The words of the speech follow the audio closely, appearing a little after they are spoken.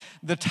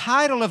The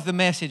title of the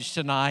message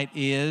tonight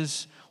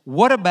is,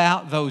 What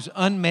About Those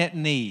Unmet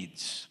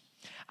Needs?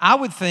 I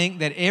would think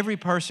that every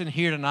person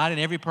here tonight and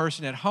every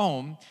person at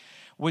home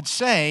would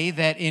say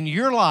that in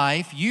your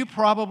life, you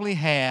probably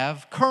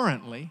have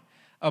currently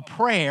a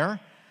prayer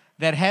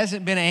that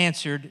hasn't been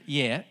answered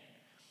yet,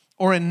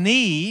 or a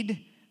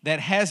need that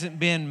hasn't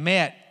been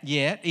met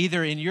yet,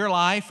 either in your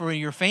life or in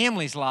your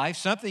family's life,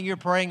 something you're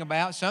praying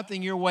about,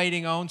 something you're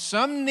waiting on,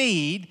 some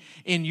need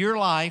in your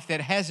life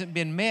that hasn't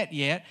been met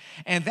yet.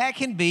 And that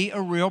can be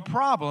a real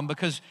problem,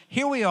 because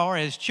here we are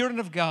as children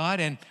of God,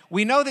 and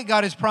we know that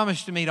God has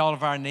promised to meet all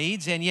of our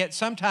needs, and yet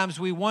sometimes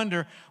we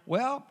wonder,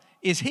 well,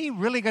 is He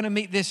really going to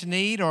meet this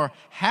need, or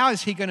how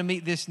is He going to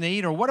meet this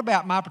need, or what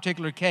about my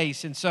particular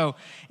case? And so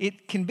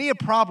it can be a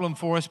problem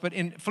for us, but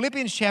in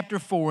Philippians chapter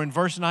 4 and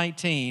verse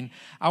 19,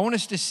 I want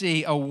us to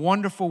see a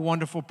wonderful,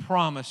 wonderful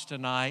promise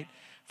tonight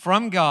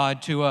from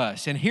God to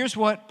us. And here's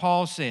what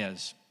Paul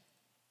says: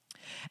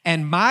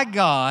 "And my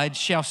God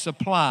shall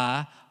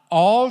supply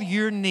all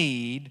your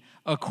need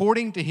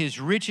according to His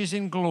riches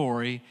in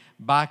glory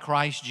by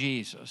Christ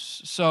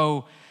Jesus."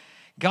 So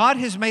God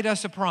has made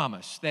us a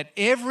promise that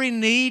every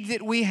need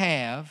that we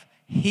have,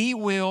 He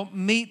will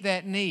meet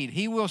that need.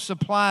 He will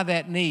supply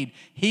that need.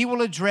 He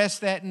will address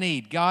that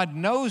need. God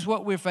knows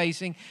what we're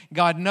facing.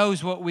 God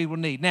knows what we will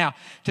need. Now,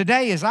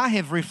 today, as I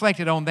have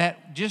reflected on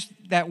that, just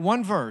that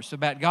one verse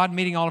about God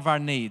meeting all of our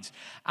needs,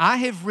 I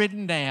have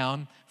written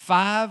down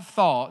 5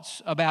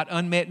 thoughts about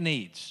unmet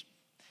needs.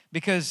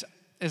 Because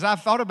as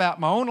I've thought about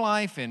my own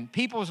life and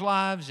people's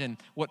lives and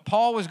what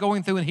Paul was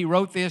going through, and he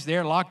wrote this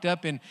there locked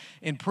up in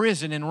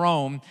prison in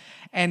Rome,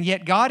 and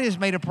yet God has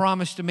made a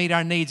promise to meet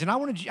our needs. And I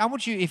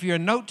want you, if you're a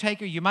note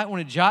taker, you might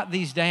want to jot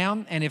these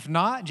down, and if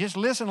not, just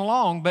listen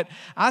along. But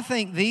I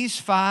think these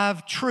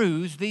 5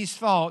 truths, these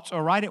thoughts,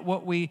 are right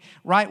what we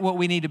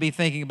need to be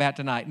thinking about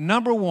tonight.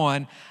 Number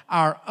 1,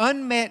 our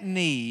unmet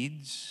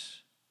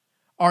needs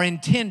are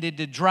intended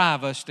to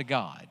drive us to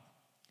God.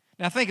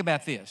 Now think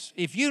about this.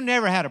 If you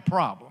never had a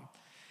problem,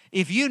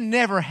 if you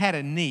never had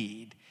a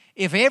need,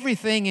 if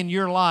everything in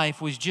your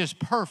life was just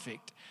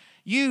perfect,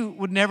 you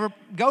would never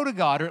go to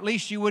God, or at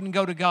least you wouldn't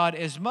go to God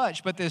as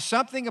much. But there's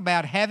something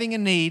about having a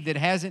need that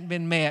hasn't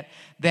been met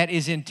that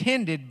is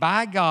intended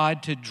by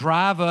God to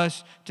drive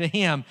us to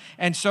Him.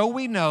 And so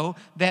we know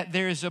that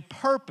there's a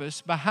purpose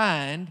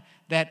behind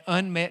that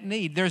unmet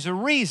need. There's a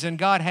reason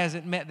God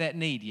hasn't met that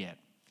need yet.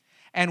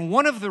 And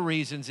one of the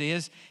reasons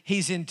is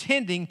He's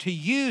intending to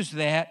use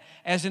that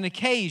as an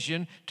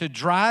occasion to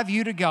drive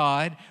you to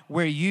God,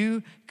 where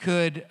you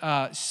could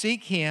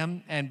seek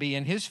Him and be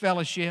in His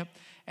fellowship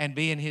and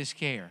be in His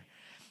care.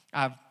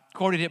 I've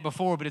quoted it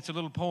before, but it's a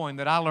little poem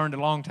that I learned a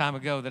long time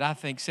ago that I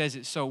think says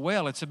it so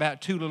well. It's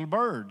about 2 little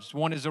birds.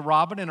 One is a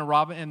robin, and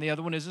the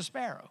other one is a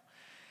sparrow.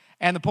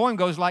 And the poem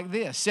goes like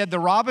this: "Said the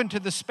robin to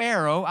the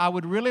sparrow, I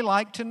would really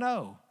like to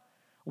know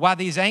why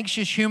these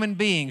anxious human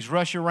beings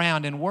rush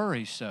around and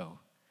worry so.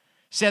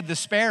 Said the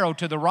sparrow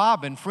to the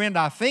robin, friend,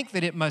 I think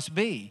that it must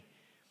be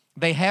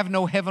they have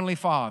no heavenly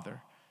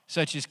Father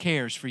such as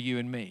cares for you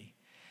and me."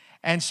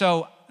 And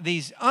so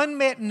these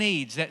unmet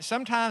needs that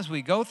sometimes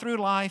we go through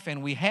life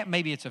and we have,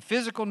 maybe it's a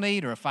physical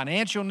need or a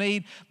financial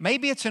need,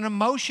 maybe it's an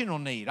emotional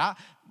need.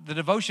 The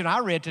devotion I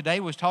read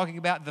today was talking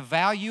about the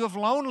value of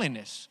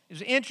loneliness. It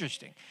was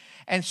interesting.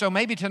 And so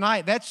maybe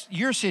tonight that's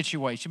your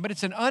situation, but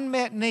it's an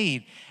unmet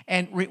need.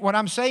 And what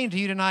I'm saying to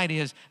you tonight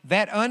is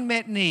that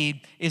unmet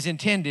need is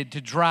intended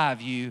to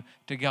drive you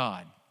to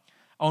God.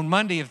 On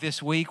Monday of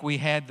this week, we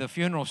had the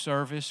funeral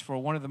service for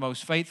one of the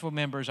most faithful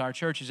members our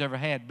church has ever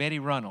had, Betty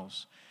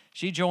Runnels.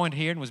 She joined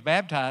here and was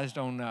baptized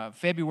on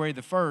February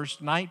the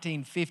 1st,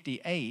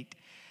 1958.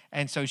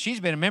 And so she's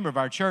been a member of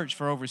our church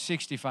for over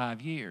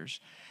 65 years.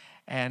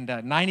 And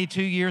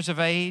 92 years of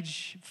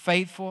age,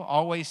 faithful,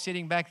 always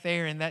sitting back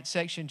there in that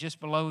section just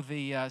below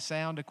the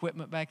sound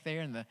equipment back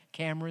there and the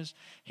cameras,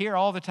 here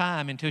all the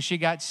time until she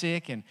got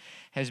sick, and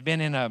has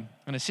been in an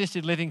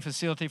assisted living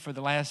facility for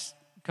the last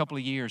couple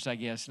of years, I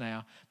guess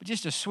now. But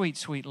just a sweet,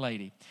 sweet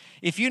lady.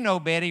 If you know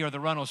Betty or the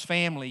Runnels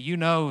family, you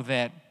know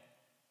that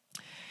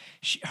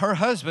her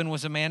husband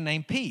was a man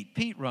named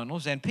Pete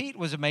Runnels, and Pete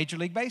was a Major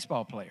League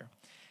Baseball player.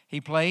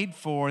 He played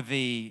for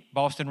the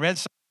Boston Red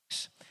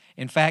Sox.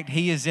 In fact,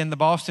 he is in the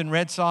Boston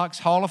Red Sox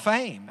Hall of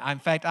Fame. In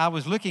fact, I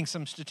was looking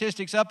some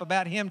statistics up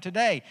about him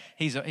today.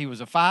 He was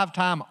a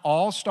 5-time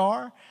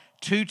All-Star,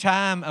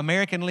 2-time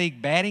American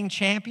League batting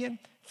champion,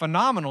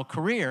 phenomenal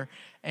career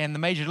in the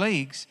major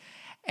leagues.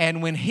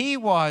 And when he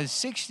was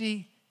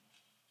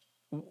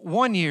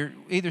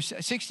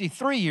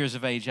 63 years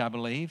of age, I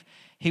believe,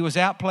 he was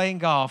out playing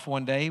golf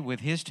one day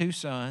with his 2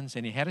 sons,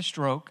 and he had a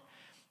stroke,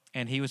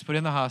 and he was put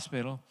in the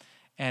hospital.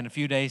 And a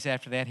few days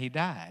after that, he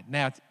died.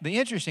 Now, the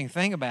interesting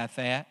thing about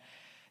that,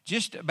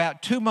 just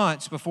about 2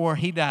 months before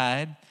he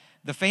died,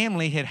 the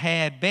family had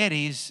had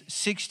Betty's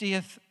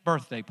 60th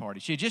birthday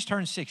party. She had just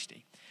turned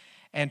 60.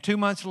 And 2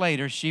 months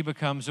later, she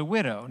becomes a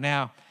widow.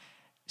 Now,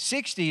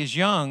 60 is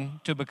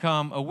young to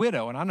become a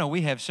widow. And I know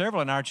we have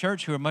several in our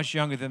church who are much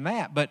younger than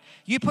that. But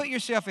you put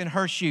yourself in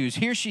her shoes.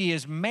 Here she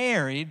is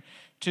married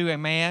to a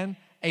man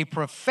a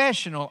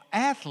professional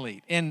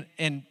athlete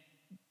in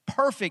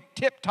perfect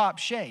tip-top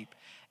shape,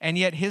 and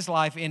yet his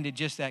life ended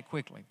just that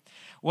quickly.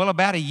 Well,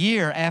 about a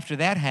year after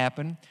that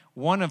happened,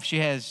 she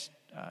has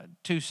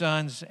 2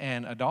 sons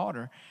and a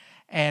daughter,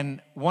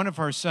 and one of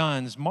her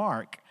sons,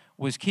 Mark,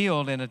 was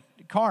killed in a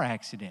car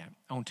accident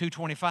on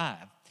 225.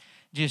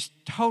 Just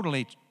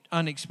totally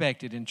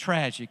unexpected and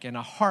tragic and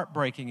a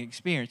heartbreaking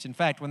experience. In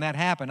fact, when that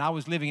happened, I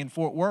was living in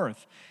Fort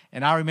Worth,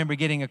 and I remember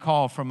getting a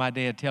call from my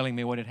dad telling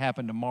me what had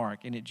happened to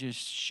Mark, and it just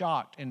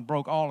shocked and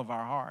broke all of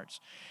our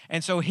hearts.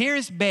 And so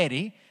here's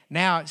Betty,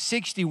 now at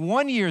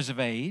 61 years of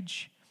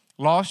age,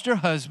 lost her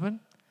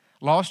husband,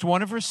 lost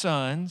one of her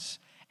sons,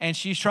 and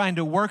she's trying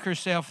to work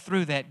herself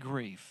through that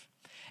grief.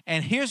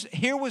 And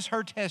here was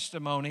her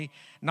testimony,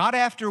 not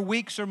after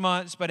weeks or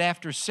months, but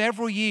after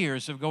several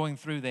years of going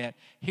through that.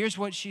 Here's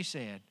what she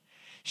said.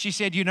 She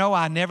said,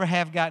 I never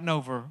have gotten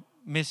over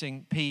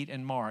missing Pete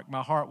and Mark.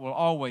 My heart will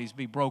always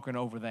be broken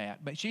over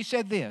that. But she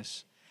said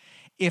this,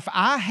 if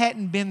I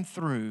hadn't been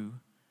through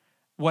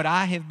what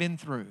I have been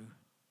through,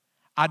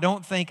 I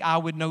don't think I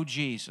would know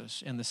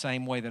Jesus in the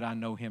same way that I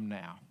know him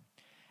now.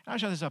 And I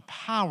thought this is a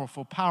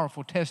powerful,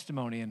 powerful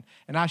testimony,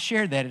 and I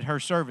shared that at her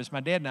service.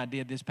 My dad and I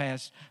did this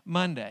past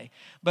Monday.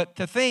 But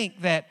to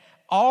think that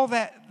all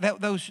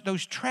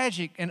those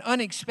tragic and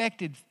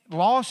unexpected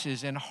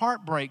losses and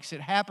heartbreaks that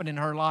happened in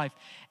her life,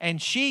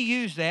 and she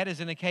used that as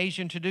an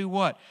occasion to do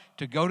what?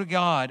 To go to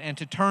God and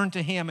to turn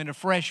to him in a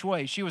fresh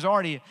way. She was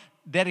already a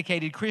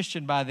dedicated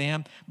Christian by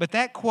then, but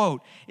that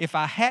quote, if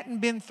I hadn't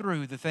been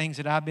through the things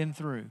that I've been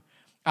through,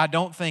 I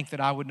don't think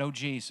that I would know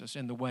Jesus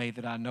in the way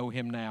that I know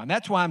him now. And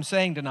that's why I'm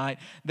saying tonight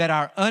that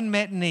our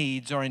unmet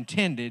needs are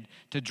intended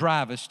to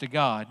drive us to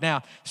God.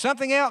 Now,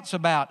 something else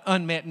about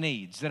unmet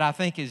needs that I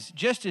think is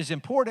just as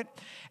important,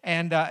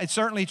 and it's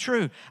certainly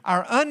true.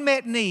 Our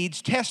unmet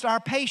needs test our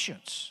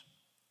patience.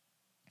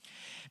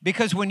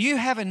 Because when you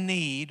have a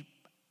need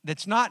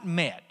that's not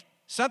met,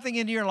 something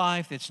in your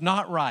life that's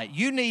not right,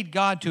 you need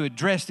God to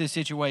address this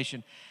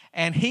situation,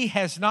 and he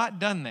has not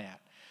done that.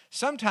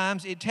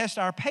 Sometimes it tests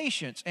our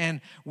patience, and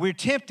we're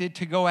tempted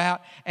to go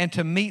out and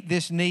to meet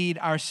this need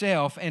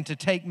ourselves and to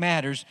take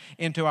matters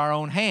into our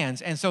own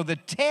hands. And so the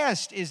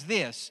test is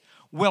this: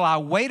 will I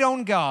wait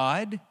on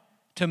God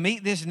to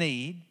meet this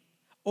need,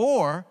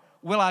 or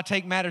will I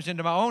take matters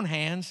into my own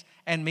hands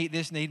and meet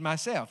this need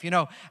myself?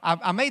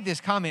 I made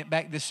this comment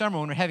back this summer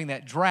when we were having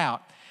that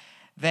drought,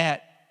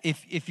 that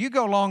if you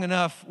go long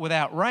enough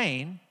without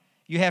rain,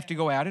 you have to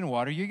go out and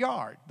water your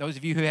yard. Those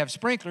of you who have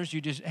sprinklers, it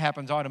just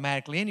happens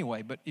automatically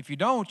anyway. But if you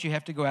don't, you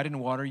have to go out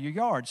and water your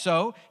yard.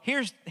 So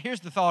here's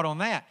the thought on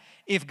that.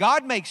 If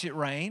God makes it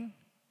rain,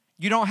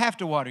 you don't have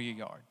to water your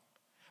yard.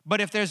 But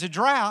if there's a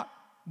drought,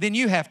 then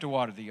you have to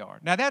water the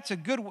yard. Now that's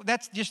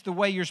just the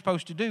way you're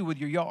supposed to do with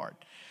your yard.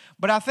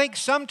 But I think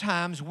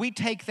sometimes we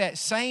take that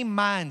same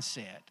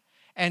mindset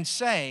and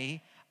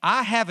say,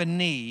 I have a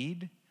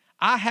need,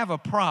 I have a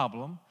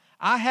problem,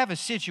 I have a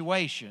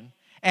situation,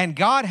 and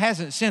God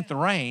hasn't sent the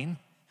rain.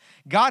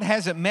 God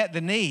hasn't met the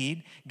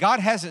need.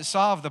 God hasn't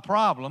solved the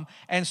problem.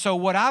 And so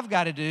what I've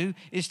got to do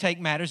is take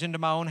matters into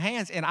my own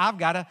hands, and I've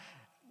got to,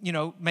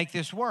 make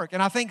this work.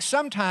 And I think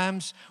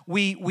sometimes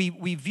we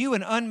view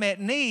an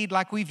unmet need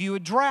like we view a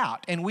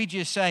drought, and we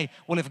just say,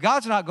 well, if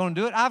God's not going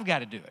to do it, I've got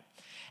to do it.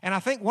 And I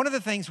think one of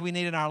the things we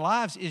need in our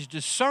lives is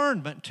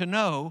discernment to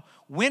know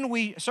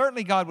when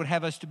certainly God would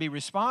have us to be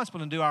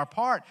responsible and do our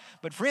part.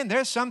 But friend,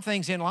 there's some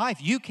things in life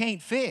you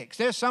can't fix.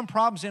 There's some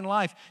problems in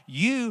life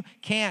you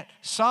can't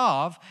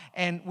solve.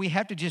 And we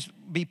have to just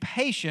be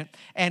patient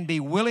and be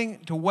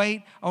willing to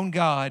wait on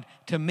God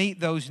to meet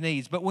those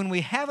needs. But when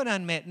we have an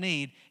unmet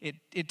need,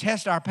 it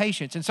tests our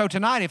patience. And so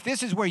tonight, if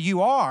this is where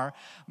you are,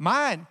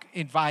 my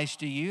advice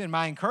to you and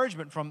my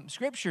encouragement from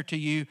Scripture to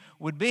you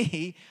would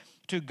be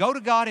to go to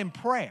God in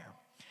prayer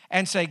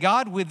and say,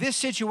 God, with this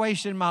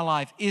situation in my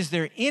life, is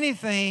there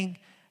anything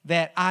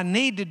that I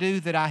need to do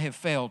that I have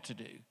failed to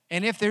do?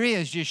 And if there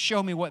is, just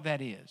show me what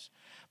that is.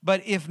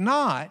 But if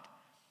not,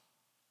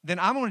 then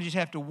I'm going to just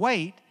have to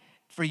wait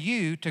for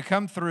you to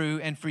come through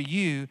and for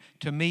you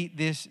to meet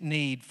this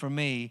need for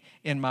me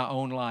in my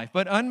own life.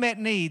 But unmet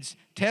needs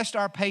test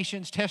our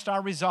patience, test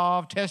our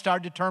resolve, test our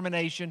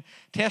determination,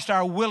 test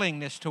our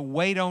willingness to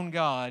wait on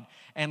God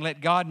and let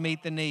God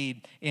meet the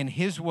need in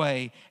His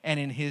way and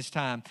in His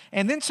time.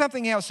 And then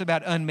something else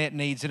about unmet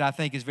needs that I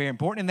think is very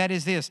important, and that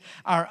is this: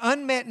 our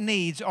unmet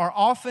needs are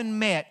often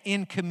met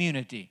in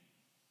community.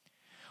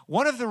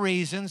 One of the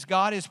reasons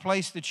God has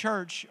placed the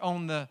church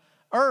on the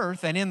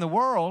earth and in the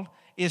world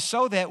is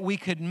so that we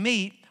could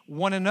meet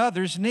one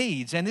another's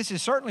needs. And this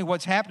is certainly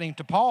what's happening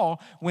to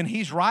Paul when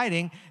he's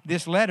writing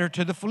this letter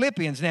to the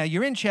Philippians. Now,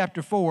 you're in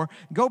chapter 4.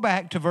 Go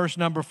back to verse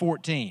number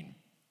 14.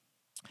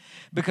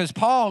 Because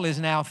Paul is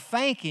now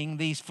thanking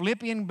these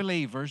Philippian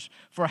believers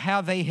for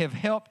how they have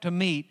helped to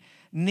meet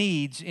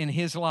needs in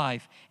his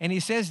life. And he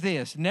says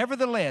this: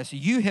 nevertheless,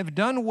 you have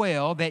done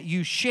well that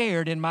you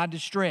shared in my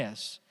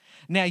distress.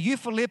 Now you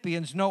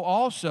Philippians know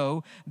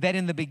also that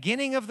in the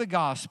beginning of the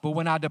gospel,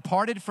 when I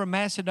departed from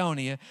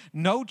Macedonia,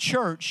 no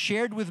church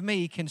shared with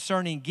me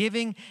concerning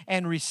giving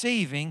and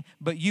receiving,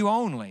 but you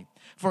only.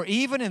 For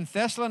even in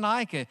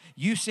Thessalonica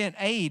you sent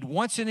aid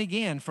once and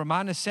again for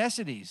my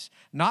necessities.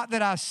 Not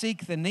that I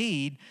seek the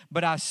need,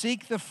 but I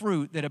seek the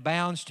fruit that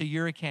abounds to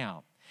your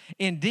account.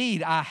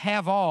 Indeed, I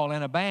have all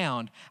and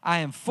abound. I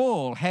am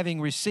full, having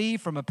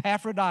received from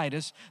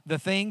Epaphroditus the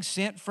things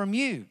sent from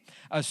you,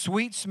 a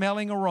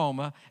sweet-smelling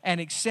aroma, an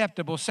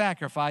acceptable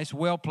sacrifice,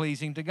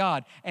 well-pleasing to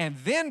God. And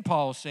then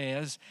Paul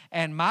says,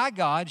 and my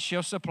God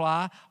shall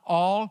supply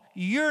all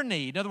your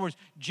need. In other words,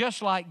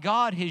 just like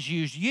God has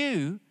used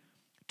you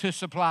to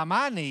supply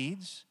my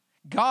needs,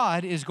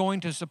 God is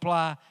going to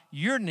supply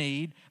your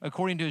need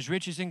according to his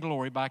riches and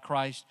glory by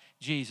Christ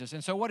Jesus.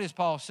 And so what is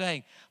Paul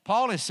saying?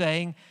 Paul is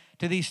saying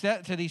to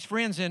these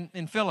friends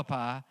in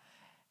Philippi,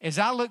 as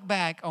I look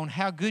back on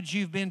how good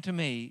you've been to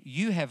me,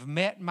 you have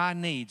met my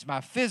needs,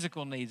 my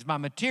physical needs, my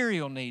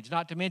material needs,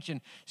 not to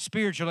mention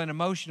spiritual and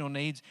emotional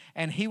needs,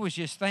 and he was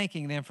just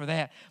thanking them for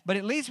that. But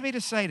it leads me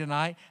to say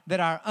tonight that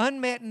our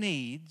unmet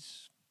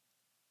needs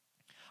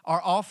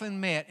are often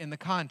met in the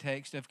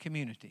context of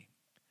community.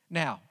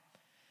 Now,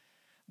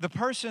 the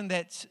person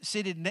that's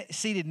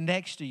seated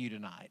next to you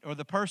tonight, or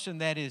the person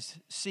that is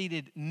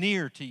seated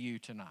near to you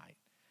tonight,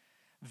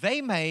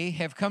 they may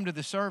have come to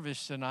the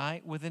service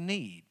tonight with a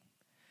need.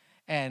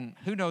 And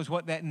who knows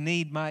what that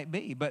need might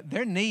be, but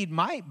their need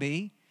might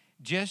be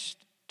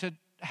just to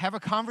have a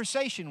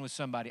conversation with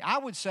somebody. I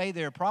would say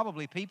there are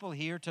probably people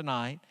here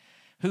tonight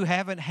who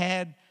haven't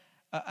had,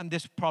 and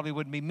this probably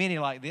wouldn't be many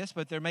like this,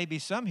 but there may be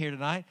some here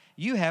tonight,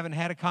 you haven't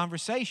had a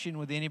conversation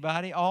with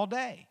anybody all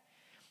day.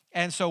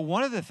 And so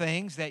one of the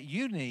things that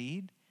you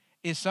need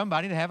is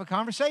somebody to have a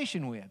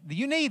conversation with.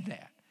 You need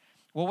that.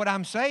 Well, what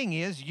I'm saying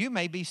is you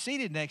may be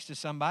seated next to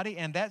somebody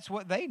and that's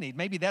what they need.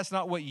 Maybe that's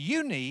not what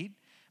you need.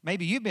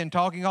 Maybe you've been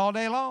talking all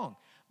day long.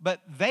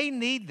 But they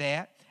need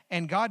that,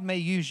 and God may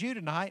use you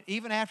tonight,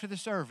 even after the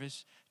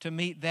service, to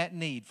meet that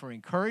need for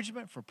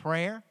encouragement, for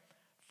prayer,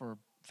 for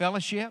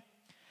fellowship.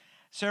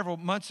 Several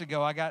months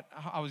ago,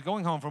 I was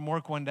going home from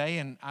work one day,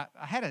 and I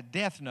had a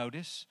death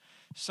notice.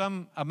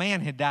 A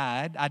man had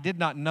died. I did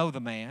not know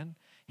the man.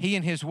 He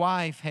and his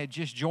wife had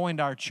just joined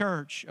our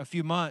church a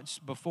few months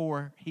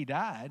before he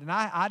died, and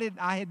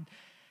I had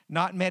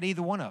not met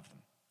either one of them.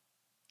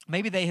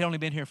 Maybe they had only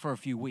been here for a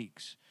few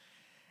weeks.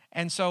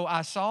 And so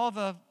I saw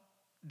the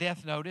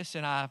death notice,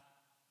 and I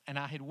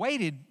had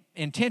waited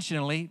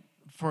intentionally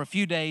for a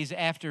few days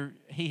after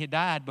he had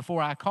died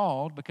before I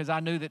called, because I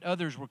knew that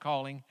others were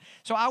calling.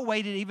 So I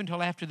waited even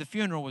till after the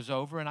funeral was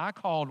over, and I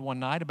called one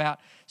night about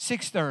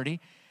 6:30.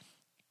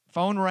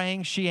 Phone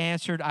rang, she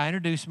answered, I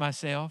introduced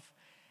myself,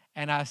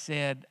 and I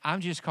said, I'm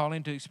just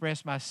calling to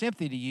express my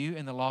sympathy to you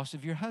in the loss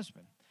of your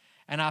husband.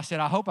 And I said,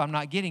 I hope I'm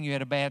not getting you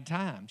at a bad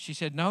time. She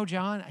said, no,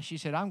 John. She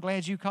said, I'm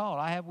glad you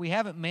called. We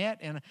haven't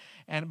met,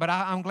 but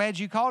I'm glad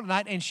you called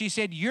tonight. And she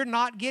said, you're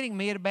not getting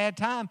me at a bad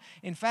time.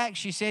 In fact,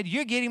 she said,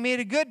 you're getting me at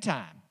a good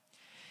time.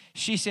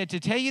 She said, to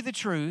tell you the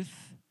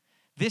truth,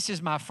 this is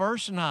my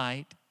first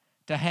night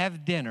to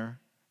have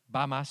dinner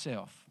by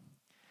myself.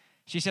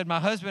 She said, my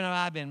husband and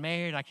I have been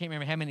married. I can't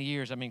remember how many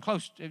years. I mean,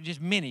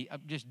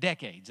 just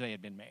decades they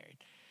had been married.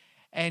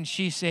 And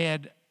she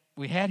said,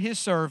 we had his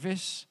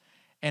service.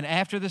 And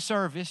after the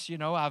service,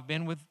 I've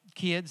been with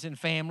kids and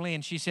family.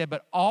 And she said,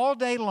 but all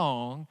day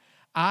long,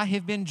 I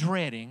have been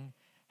dreading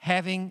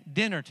having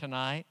dinner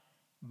tonight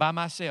by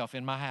myself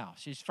in my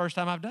house. It's the first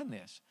time I've done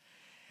this.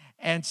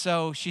 And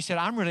so she said,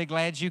 I'm really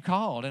glad you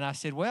called. And I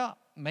said, well,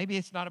 maybe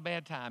it's not a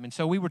bad time. And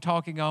so we were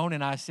talking on,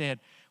 and I said,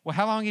 well,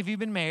 how long have you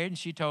been married? And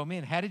she told me,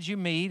 and how did you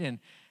meet? And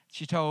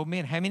she told me,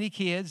 and how many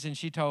kids? And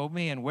she told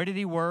me, and where did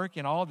he work?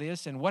 And all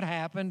this, and what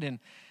happened? And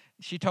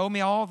she told me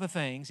all the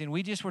things, and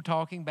we just were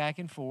talking back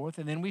and forth.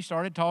 And then we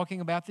started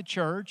talking about the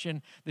church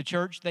and the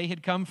church they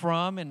had come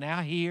from and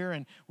now here.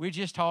 And we're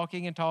just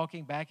talking and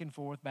talking back and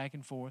forth, back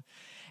and forth.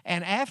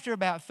 And after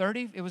about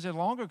 30, it was a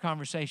longer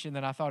conversation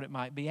than I thought it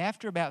might be.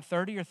 After about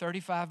 30 or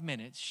 35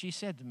 minutes, she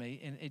said to me,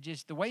 and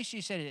the way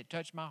she said it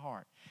touched my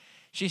heart.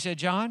 She said,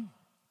 John,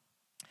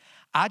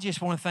 I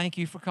just want to thank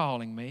you for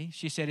calling me.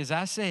 She said, as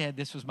I said,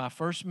 this was my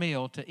first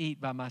meal to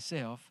eat by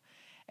myself.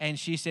 And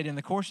she said, in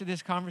the course of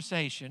this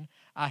conversation,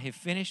 I have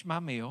finished my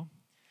meal.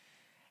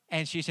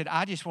 And she said,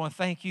 I just want to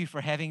thank you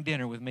for having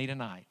dinner with me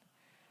tonight.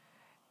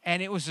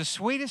 And it was the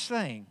sweetest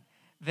thing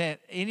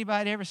that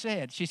anybody ever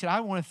said. She said,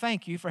 I want to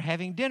thank you for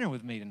having dinner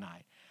with me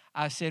tonight.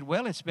 I said,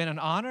 well, it's been an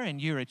honor, and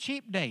you're a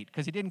cheap date,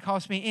 because it didn't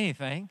cost me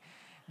anything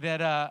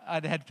that I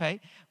had to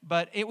pay.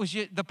 But it was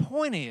just, the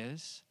point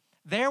is,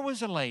 there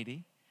was a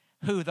lady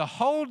who the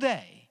whole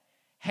day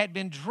had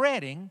been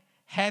dreading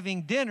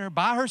having dinner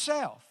by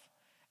herself.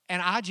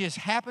 And I just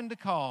happened to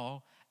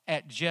call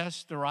at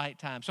just the right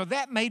time. So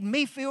that made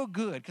me feel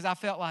good, because I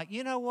felt like,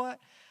 you know what?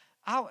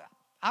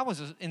 I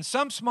was, in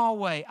some small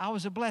way, I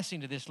was a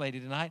blessing to this lady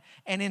tonight.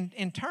 And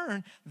in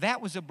turn,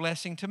 that was a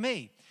blessing to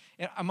me.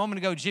 A moment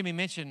ago, Jimmy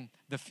mentioned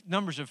the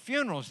numbers of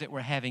funerals that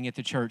we're having at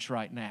the church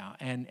right now.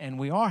 And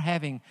we are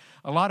having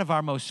a lot of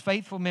our most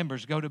faithful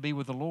members go to be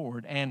with the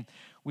Lord. And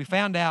we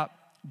found out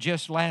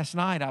just last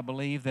night, I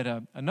believe,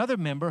 that another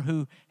member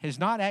who has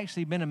not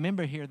actually been a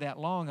member here that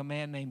long, a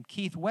man named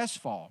Keith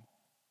Westfall,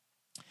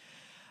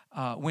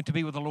 went to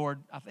be with the Lord.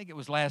 I think it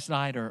was last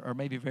night or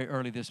maybe very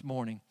early this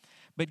morning.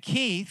 But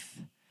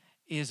Keith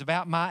is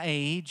about my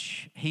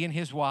age. He and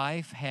his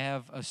wife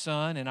have a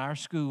son in our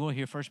school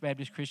here, First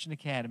Baptist Christian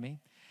Academy.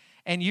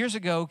 And years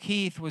ago,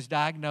 Keith was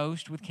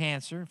diagnosed with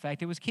cancer. In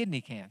fact, it was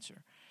kidney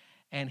cancer.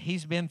 And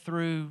he's been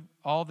through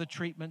all the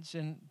treatments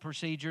and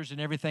procedures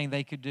and everything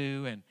they could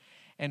do.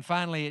 And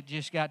finally, it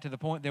just got to the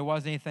point there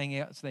wasn't anything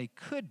else they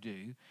could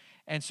do.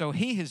 And so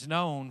he has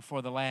known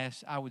for the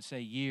last, I would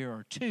say, year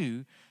or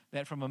two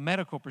that from a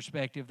medical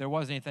perspective, there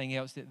wasn't anything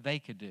else that they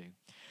could do.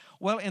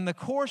 Well, in the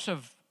course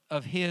of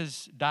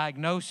his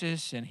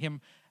diagnosis and him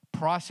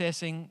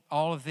processing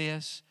all of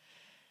this,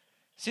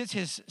 since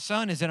his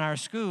son is in our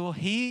school,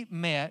 he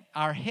met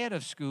our head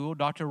of school,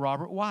 Dr.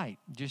 Robert White.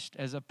 Just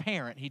as a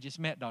parent, he just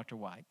met Dr.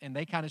 White. And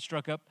they kind of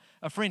struck up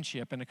a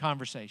friendship and a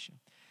conversation.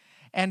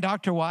 And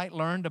Dr. White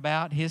learned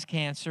about his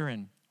cancer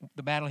and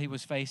the battle he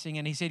was facing.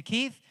 And he said,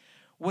 Keith,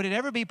 would it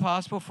ever be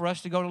possible for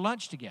us to go to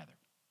lunch together?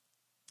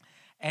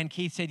 And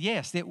Keith said,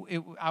 yes,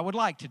 I would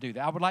like to do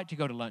that. I would like to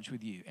go to lunch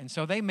with you. And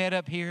so they met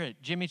up here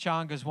at Jimmy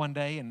Chonga's one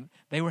day, and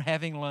they were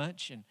having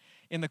lunch. And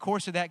in the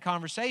course of that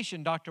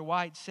conversation, Dr.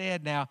 White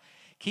said, now,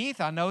 Keith,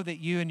 I know that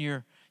you and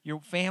your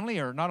family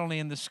are not only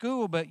in the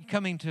school, but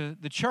coming to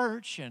the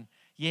church. And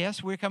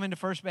yes, we're coming to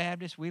First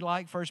Baptist. We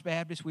like First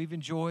Baptist. We've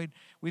enjoyed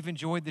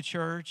the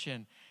church,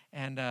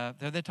 and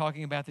they're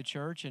talking about the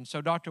church. And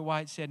so Dr.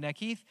 White said, now,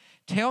 Keith,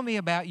 tell me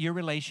about your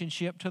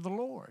relationship to the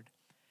Lord.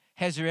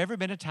 Has there ever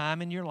been a time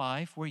in your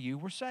life where you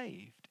were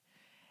saved?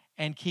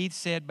 And Keith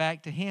said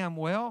back to him,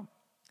 well,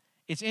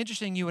 it's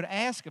interesting you would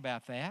ask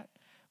about that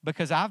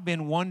because I've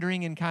been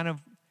wondering and kind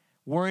of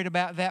worried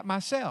about that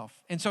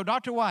myself. And so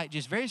Dr. White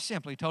just very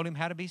simply told him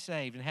how to be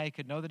saved and how he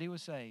could know that he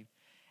was saved.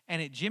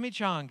 And at Jimmy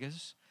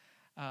Chonga's,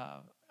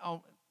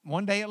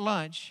 one day at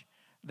lunch,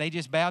 they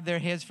just bowed their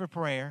heads for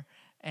prayer,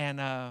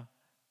 and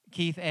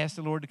Keith asked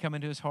the Lord to come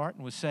into his heart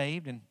and was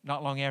saved, and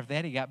not long after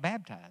that, he got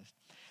baptized.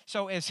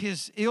 So as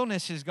his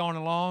illness has gone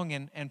along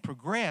and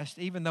progressed,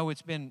 even though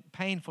it's been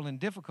painful and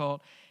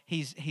difficult,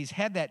 he's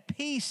had that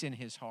peace in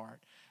his heart,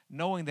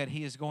 knowing that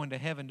he is going to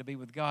heaven to be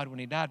with God when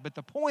he died. But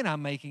the point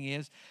I'm making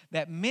is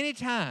that many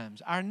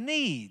times our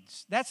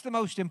needs, that's the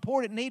most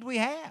important need we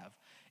have,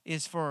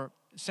 is for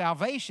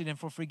salvation and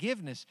for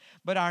forgiveness.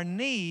 But our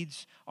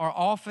needs are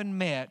often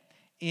met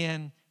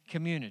in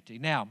community.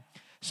 Now,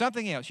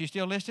 something else. You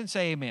still listening?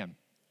 Say amen.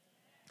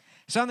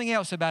 Something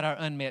else about our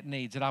unmet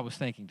needs that I was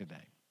thinking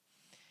today.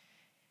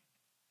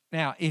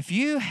 Now, if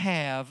you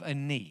have a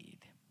need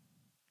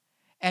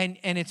and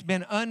it's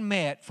been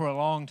unmet for a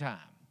long time,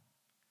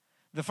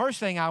 the first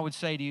thing I would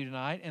say to you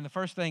tonight, and the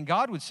first thing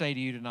God would say to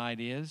you tonight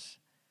is,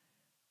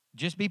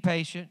 just be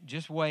patient,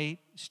 just wait,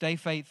 stay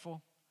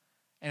faithful,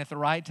 and at the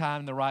right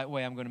time, the right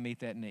way, I'm going to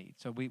meet that need.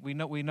 So we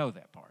know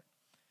that part.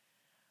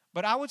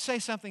 But I would say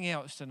something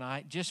else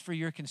tonight, just for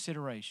your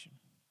consideration.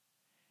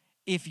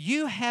 If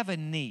you have a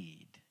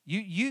need,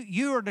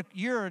 you're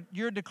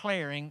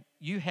declaring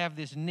you have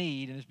this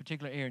need in this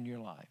particular area in your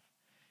life,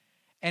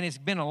 and it's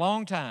been a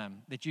long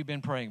time that you've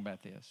been praying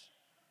about this,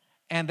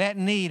 and that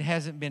need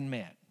hasn't been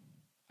met.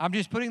 I'm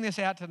just putting this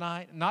out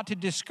tonight, not to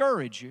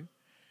discourage you,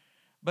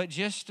 but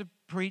just to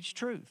preach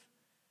truth.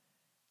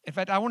 In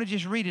fact, I want to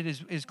just read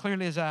it as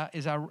clearly as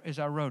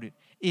I wrote it.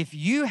 If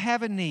you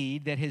have a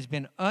need that has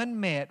been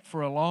unmet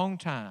for a long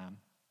time,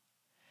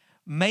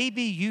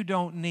 maybe you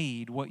don't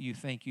need what you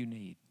think you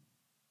need.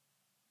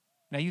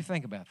 Now, you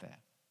think about that.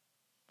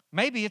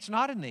 Maybe it's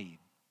not a need.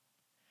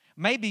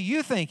 Maybe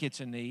you think it's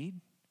a need,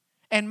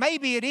 and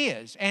maybe it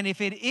is. And if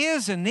it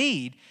is a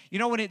need, you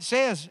know, when it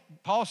says,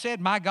 Paul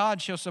said, my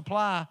God shall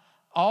supply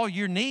all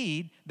your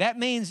need, that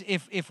means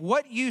if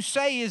what you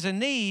say is a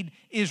need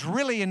is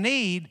really a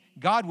need,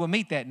 God will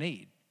meet that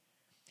need.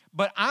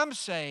 But I'm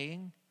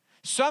saying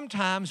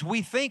sometimes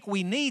we think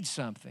we need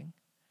something,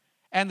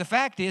 and the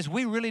fact is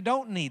we really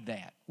don't need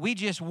that. We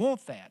just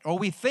want that, or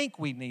we think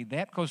we need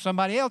that because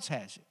somebody else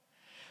has it.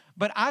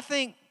 But I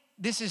think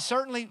this is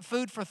certainly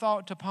food for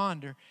thought to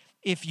ponder.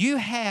 If you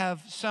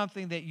have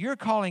something that you're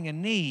calling a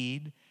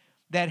need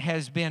that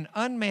has been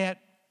unmet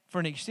for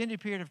an extended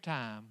period of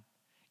time,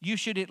 you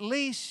should at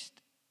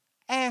least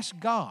ask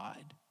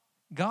God,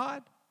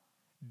 God,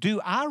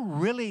 do I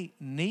really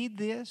need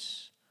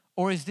this?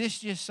 Or is this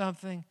just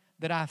something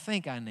that I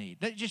think I need?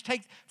 Just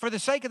take, for the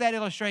sake of that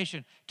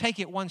illustration, take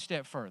it one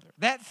step further.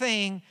 That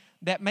thing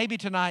that maybe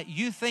tonight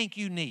you think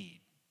you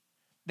need,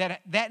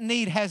 that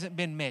need hasn't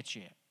been met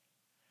yet.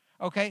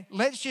 Okay,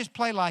 let's just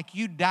play like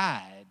you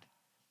died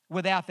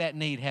without that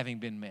need having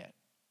been met.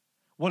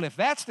 Well, if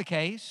that's the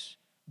case,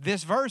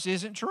 this verse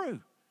isn't true,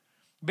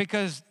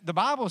 because the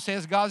Bible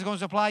says God's going to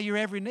supply your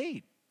every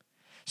need.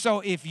 So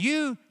if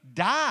you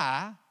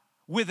die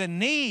with a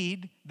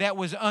need that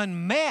was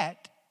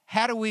unmet,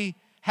 how do we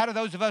how do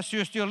those of us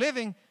who are still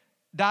living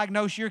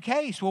diagnose your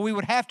case? Well, we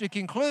would have to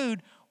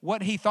conclude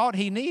what he thought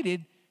he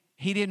needed,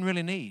 he didn't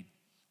really need.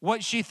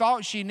 What she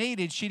thought she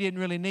needed, she didn't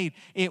really need.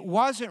 It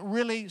wasn't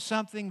really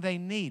something they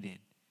needed.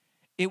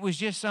 It was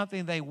just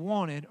something they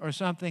wanted or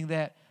something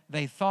that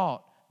they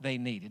thought they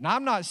needed. Now,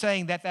 I'm not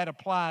saying that that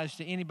applies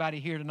to anybody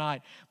here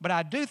tonight, but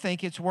I do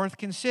think it's worth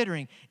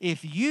considering.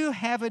 If you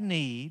have a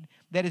need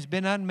that has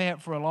been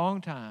unmet for a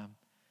long time,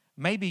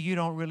 maybe you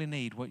don't really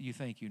need what you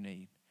think you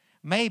need.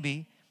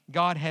 Maybe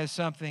God has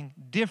something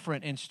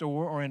different in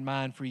store or in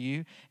mind for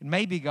you, and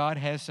maybe God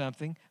has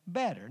something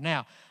better.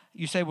 Now,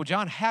 you say, well,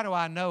 John, how do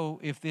I know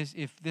if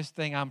this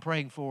thing I'm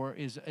praying for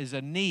is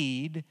a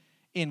need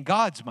in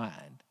God's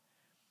mind?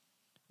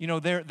 You know,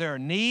 there are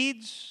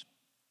needs,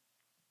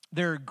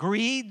 there are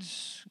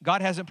greeds.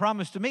 God hasn't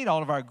promised to meet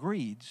all of our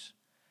greeds.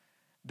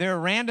 There are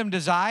random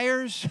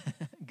desires.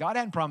 God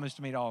hadn't promised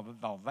to meet all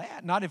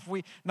that, not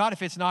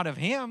if it's not of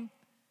Him.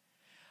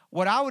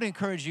 What I would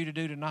encourage you to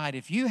do tonight,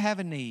 if you have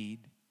a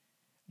need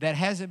that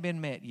hasn't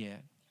been met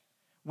yet,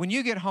 when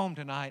you get home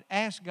tonight,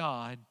 ask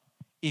God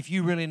if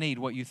you really need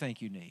what you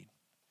think you need.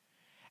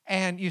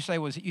 And you say,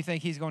 well, you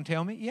think He's going to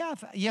tell me? Yeah,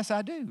 yes,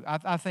 I do.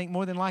 I think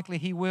more than likely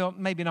He will,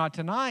 maybe not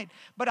tonight,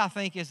 but I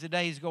think as the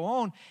days go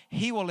on,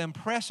 He will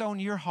impress on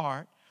your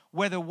heart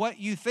whether what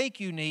you think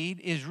you need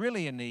is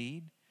really a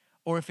need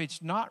or if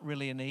it's not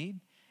really a need,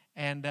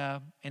 and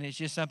it's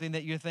just something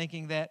that you're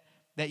thinking that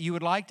you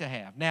would like to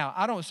have. Now,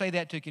 I don't say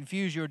that to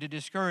confuse you or to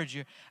discourage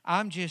you.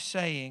 I'm just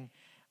saying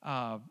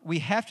we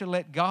have to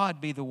let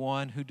God be the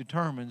one who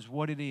determines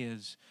what it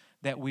is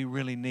that we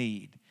really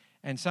need.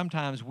 And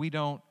sometimes we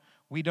don't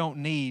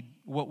need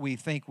what we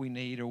think we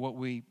need or what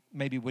we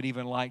maybe would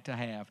even like to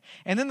have.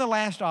 And then the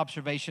last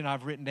observation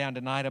I've written down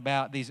tonight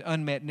about these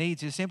unmet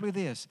needs is simply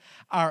this.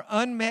 Our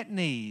unmet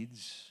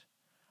needs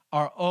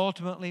are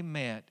ultimately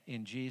met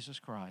in Jesus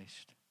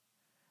Christ.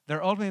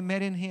 They're ultimately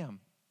met in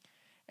Him.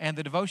 And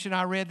the devotion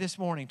I read this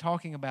morning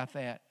talking about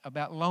that,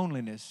 about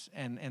loneliness,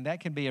 and that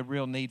can be a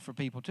real need for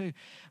people too.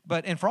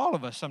 And for all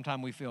of us,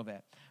 sometimes we feel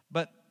that.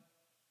 But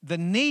the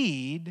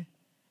need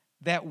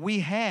that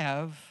we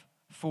have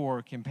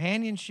for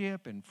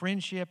companionship and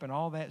friendship and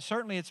all that,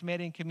 certainly it's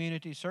met in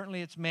community,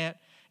 certainly it's met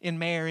in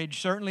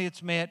marriage, certainly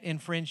it's met in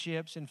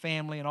friendships and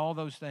family and all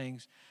those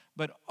things.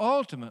 But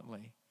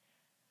ultimately,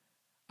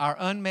 our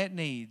unmet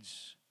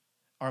needs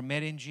are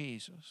met in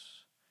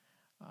Jesus.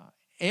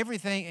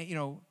 Everything, you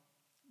know,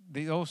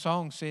 the old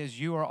song says,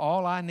 "You are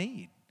all I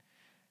need."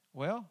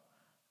 Well,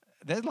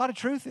 there's a lot of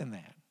truth in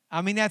that.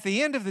 I mean, at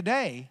the end of the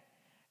day,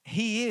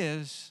 He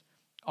is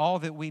all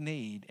that we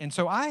need. And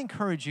so I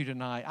encourage you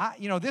tonight.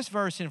 This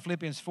verse in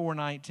Philippians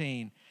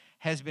 4:19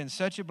 has been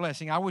such a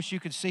blessing. I wish you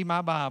could see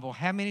my Bible,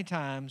 how many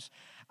times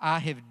I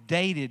have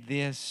dated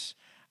this.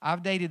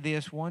 I've dated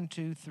this 1,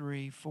 2,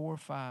 3, 4,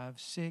 5,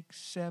 6,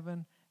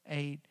 7,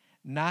 8,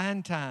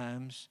 9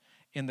 times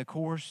in the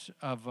course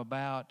of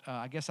about,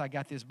 I guess I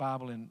got this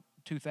Bible in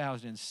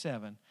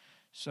 2007.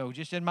 So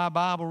just in my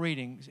Bible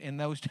readings in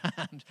those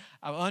times,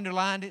 I've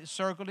underlined it,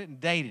 circled it, and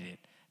dated it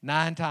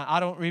 9 times. I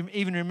don't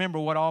even remember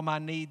what all my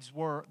needs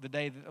were the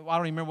day. I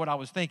don't remember what I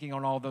was thinking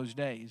on all those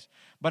days.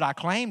 But I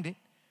claimed it.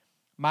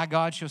 My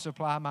God shall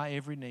supply my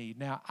every need.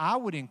 Now, I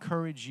would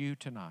encourage you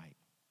tonight,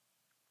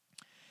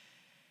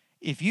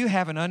 if you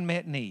have an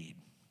unmet need,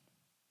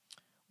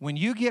 when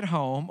you get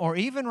home, or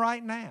even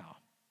right now,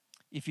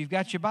 if you've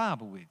got your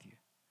Bible with you,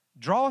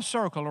 draw a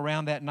circle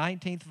around that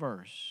 19th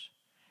verse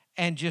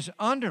and just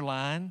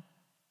underline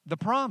the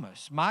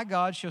promise. My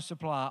God shall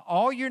supply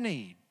all your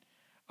need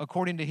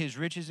according to His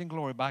riches and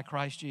glory by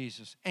Christ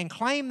Jesus. And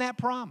claim that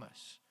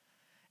promise.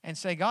 And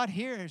say, God,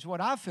 here's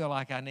what I feel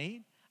like I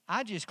need.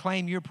 I just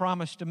claim your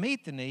promise to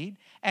meet the need.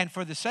 And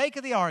for the sake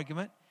of the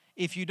argument,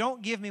 if you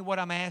don't give me what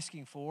I'm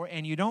asking for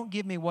and you don't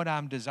give me what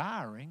I'm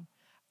desiring,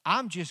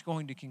 I'm just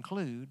going to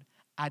conclude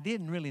I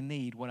didn't really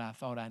need what I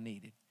thought I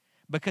needed.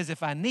 Because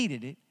if I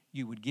needed it,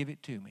 you would give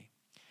it to me.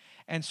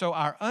 And so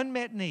our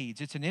unmet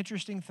needs, it's an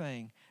interesting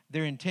thing.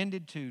 They're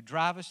intended to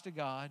drive us to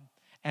God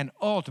and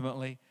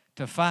ultimately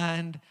to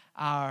find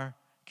our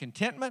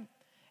contentment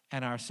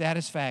and our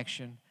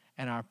satisfaction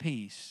and our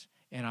peace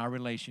in our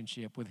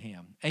relationship with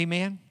Him.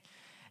 Amen?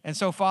 And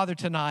so, Father,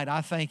 tonight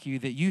I thank you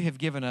that you have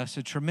given us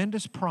a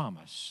tremendous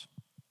promise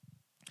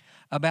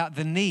about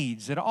the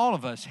needs that all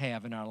of us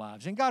have in our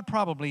lives. And God,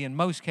 probably in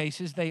most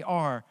cases, they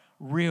are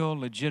real,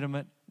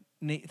 legitimate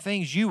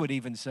things you would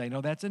even say,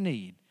 no, that's a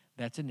need.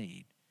 That's a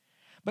need.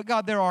 But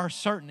God, there are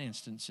certain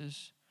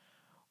instances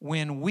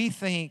when we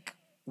think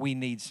we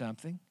need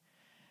something,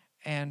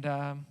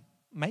 and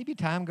maybe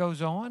time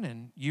goes on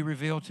and you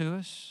reveal to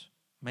us,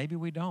 maybe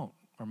we don't,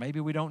 or maybe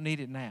we don't need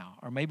it now,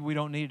 or maybe we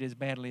don't need it as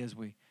badly as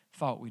we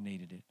thought we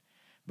needed it.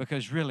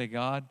 Because really,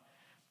 God,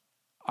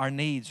 our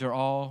needs are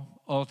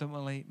all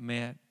ultimately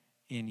met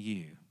in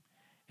you.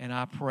 And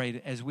I pray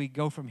that as we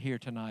go from here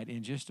tonight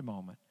in just a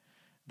moment,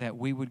 that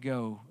we would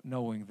go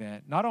knowing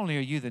that not only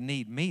are you the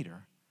need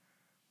meter,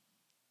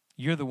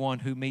 you're the one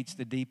who meets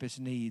the deepest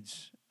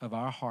needs of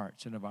our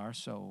hearts and of our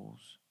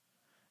souls.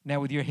 Now,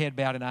 with your head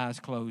bowed and eyes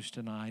closed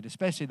tonight,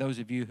 especially those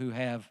of you who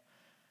have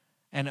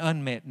an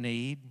unmet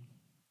need,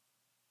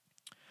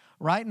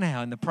 right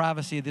now in the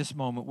privacy of this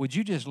moment, would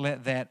you just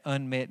let that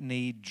unmet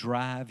need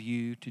drive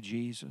you to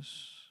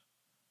Jesus?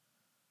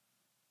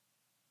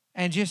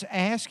 And just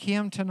ask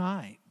Him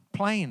tonight,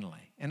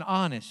 plainly and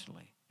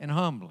honestly and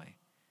humbly,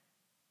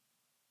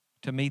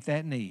 to meet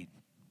that need.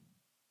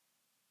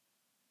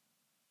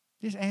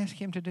 Just ask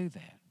Him to do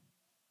that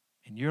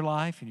in your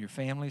life, in your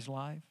family's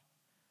life.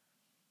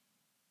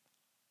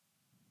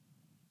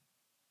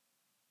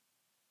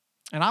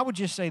 And I would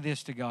just say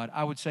this to God.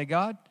 I would say,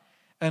 God,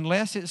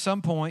 unless at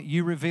some point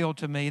you reveal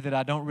to me that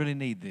I don't really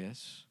need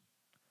this,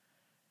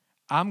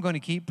 I'm going to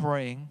keep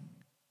praying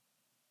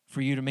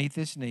for you to meet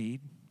this need.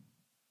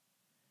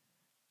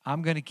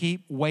 I'm going to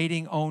keep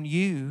waiting on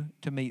you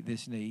to meet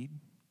this need.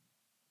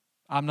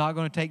 I'm not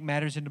going to take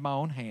matters into my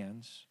own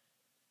hands.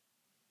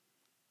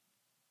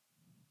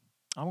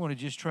 I'm going to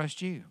just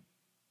trust you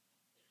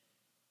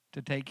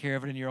to take care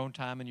of it in your own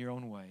time and your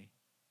own way.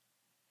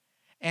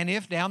 And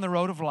if down the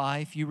road of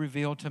life you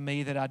reveal to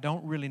me that I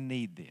don't really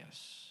need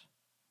this,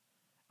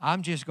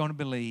 I'm just going to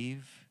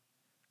believe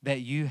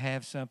that you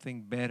have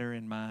something better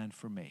in mind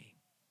for me.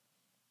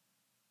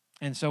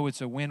 And so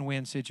it's a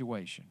win-win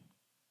situation.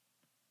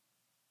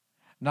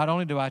 Not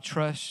only do I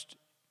trust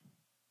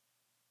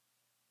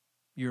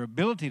your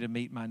ability to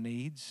meet my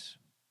needs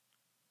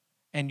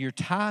and your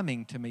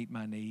timing to meet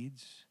my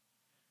needs,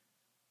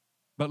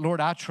 but Lord,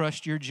 I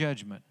trust your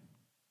judgment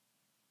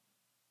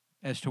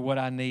as to what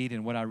I need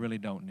and what I really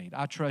don't need.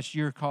 I trust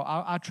your call.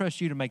 I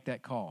trust you to make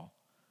that call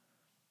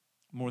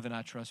more than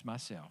I trust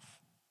myself.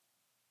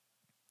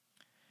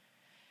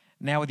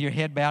 Now, with your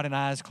head bowed and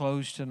eyes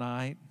closed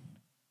tonight,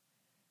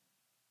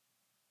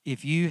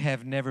 if you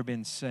have never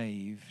been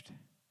saved,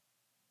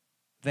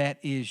 that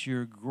is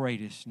your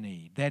greatest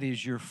need. That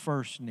is your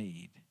first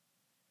need,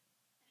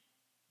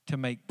 to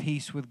make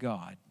peace with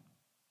God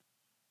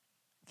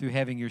through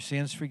having your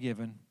sins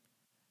forgiven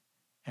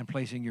and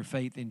placing your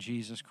faith in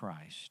Jesus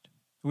Christ.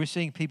 We're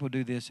seeing people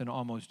do this in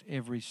almost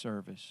every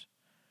service.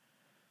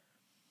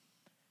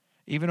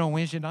 Even on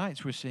Wednesday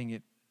nights, we're seeing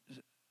it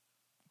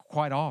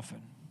quite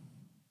often.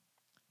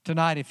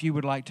 Tonight, if you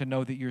would like to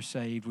know that you're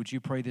saved, would you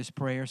pray this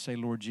prayer? Say,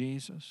 Lord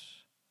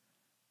Jesus,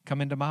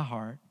 come into my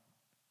heart,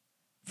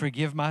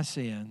 forgive my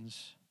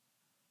sins,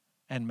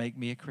 and make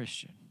me a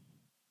Christian.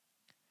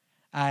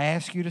 I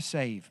ask you to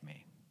save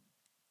me,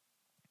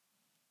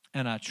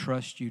 and I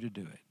trust you to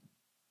do it.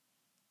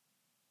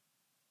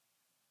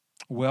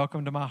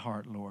 Welcome to my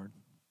heart, Lord.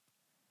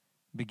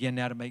 Begin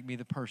now to make me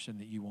the person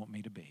that you want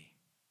me to be.